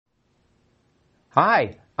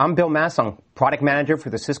Hi, I'm Bill Massong, Product Manager for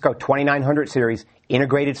the Cisco 2900 Series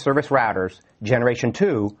Integrated Service Routers, Generation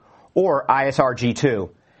 2, or ISR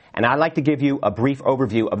G2, and I'd like to give you a brief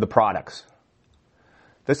overview of the products.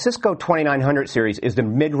 The Cisco 2900 Series is the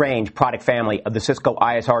mid-range product family of the Cisco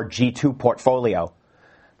ISR G2 portfolio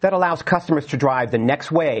that allows customers to drive the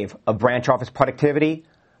next wave of branch office productivity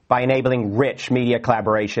by enabling rich media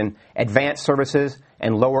collaboration, advanced services,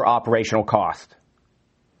 and lower operational cost.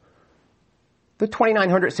 The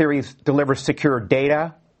 2900 series delivers secure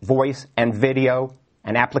data, voice, and video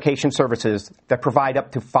and application services that provide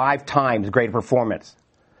up to 5 times greater performance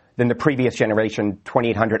than the previous generation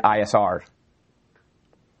 2800 ISRs.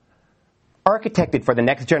 Architected for the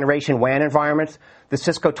next generation WAN environments, the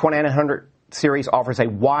Cisco 2900 series offers a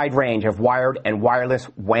wide range of wired and wireless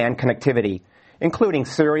WAN connectivity, including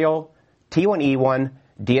serial, T1E1,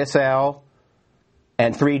 DSL,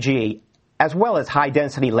 and 3G, as well as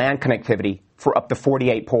high-density LAN connectivity for up to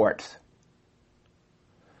 48 ports.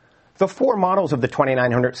 The 4 models of the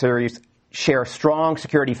 2900 series share strong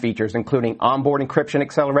security features, including onboard encryption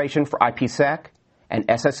acceleration for IPsec and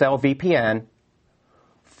SSL VPN,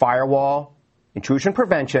 firewall, intrusion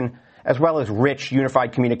prevention, as well as rich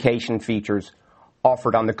unified communication features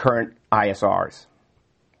offered on the current ISRs.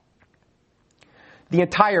 The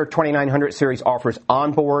entire 2900 series offers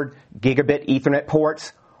onboard gigabit Ethernet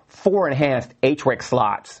ports, 4 enhanced HWIC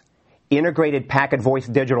slots, integrated packet voice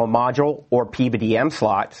digital module or PVDM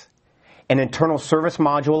slots, an internal service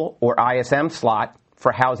module or ISM slot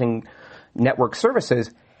for housing network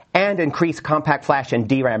services, and increased compact flash and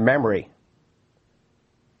DRAM memory.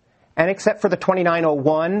 And except for the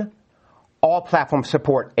 2901, all platforms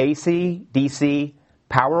support AC, DC,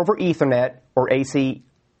 Power over Ethernet or AC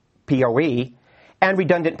PoE, and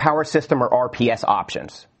redundant power system or RPS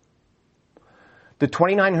options. The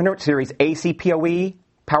 2900 series AC PoE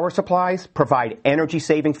power supplies provide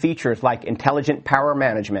energy-saving features like intelligent power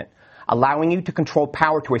management, allowing you to control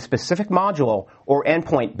power to a specific module or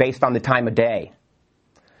endpoint based on the time of day.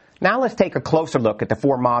 Now let's take a closer look at the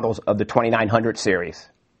 4 models of the 2900 series.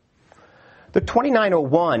 The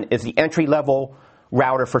 2901 is the entry-level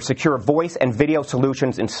router for secure voice and video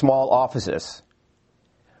solutions in small offices,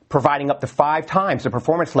 providing up to 5 times the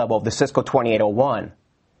performance level of the Cisco 2801.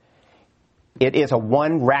 It is a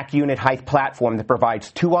 1 rack unit height platform that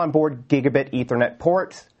provides 2 onboard gigabit Ethernet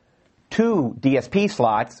ports, 2 DSP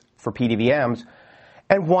slots for PDVMs,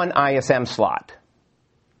 and 1 ISM slot.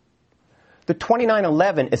 The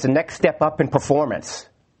 2911 is the next step up in performance.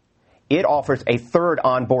 It offers a 3rd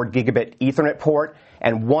onboard gigabit Ethernet port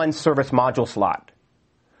and 1 service module slot.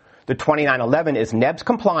 The 2911 is NEBS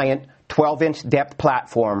compliant 12-inch depth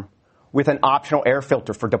platform with an optional air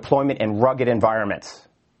filter for deployment in rugged environments.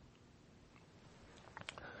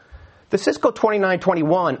 The Cisco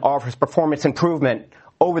 2921 offers performance improvement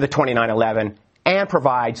over the 2911 and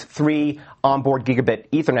provides 3 onboard gigabit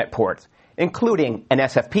Ethernet ports, including an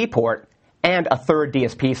SFP port and a 3rd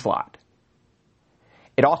DSP slot.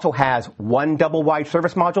 It also has 1 double-wide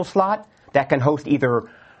service module slot that can host either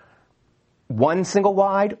 1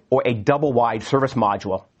 single-wide or a double-wide service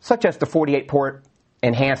module, such as the 48-port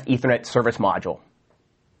enhanced Ethernet service module.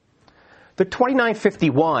 The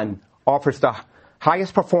 2951 offers the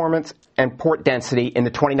highest performance and port density in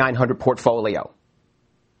the 2900 portfolio.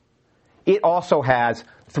 It also has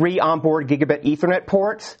 3 onboard gigabit Ethernet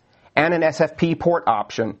ports and an SFP port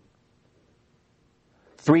option,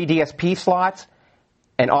 3 DSP slots,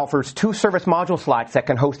 and offers 2 service module slots that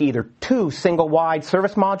can host either 2 single-wide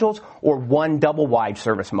service modules or 1 double-wide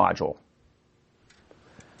service module.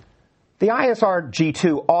 The ISR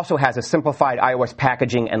G2 also has a simplified iOS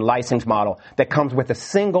packaging and license model that comes with a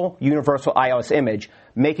single universal iOS image,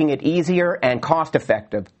 making it easier and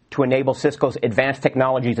cost-effective to enable Cisco's advanced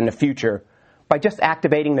technologies in the future by just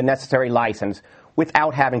activating the necessary license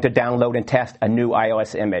without having to download and test a new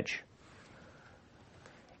iOS image.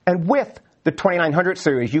 And with the 2900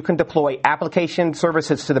 series, you can deploy application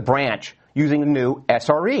services to the branch using the new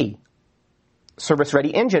SRE, Service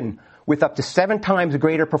Ready Engine, with up to 7 times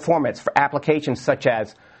greater performance for applications such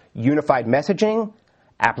as unified messaging,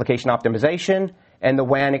 application optimization, and the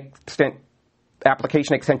WAN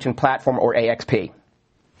Application Extension Platform, or AXP.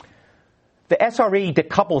 The SRE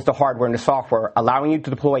decouples the hardware and the software, allowing you to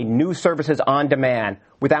deploy new services on demand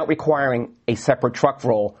without requiring a separate truck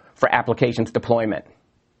roll for applications deployment.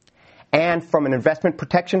 And from an investment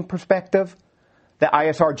protection perspective, the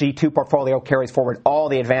ISR G2 portfolio carries forward all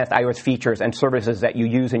the advanced iOS features and services that you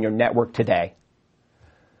use in your network today.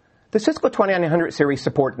 The Cisco 2900 series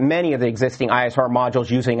support many of the existing ISR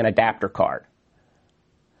modules using an adapter card.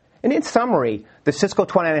 And in summary, the Cisco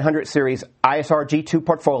 2900 series ISR G2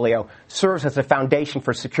 portfolio serves as a foundation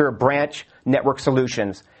for secure branch network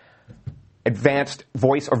solutions, advanced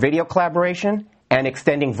voice or video collaboration, and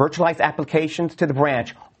extending virtualized applications to the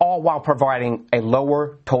branch, all while providing a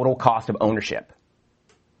lower total cost of ownership.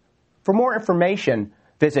 For more information,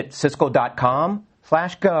 visit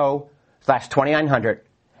cisco.com/go/2900.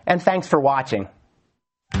 And thanks for watching.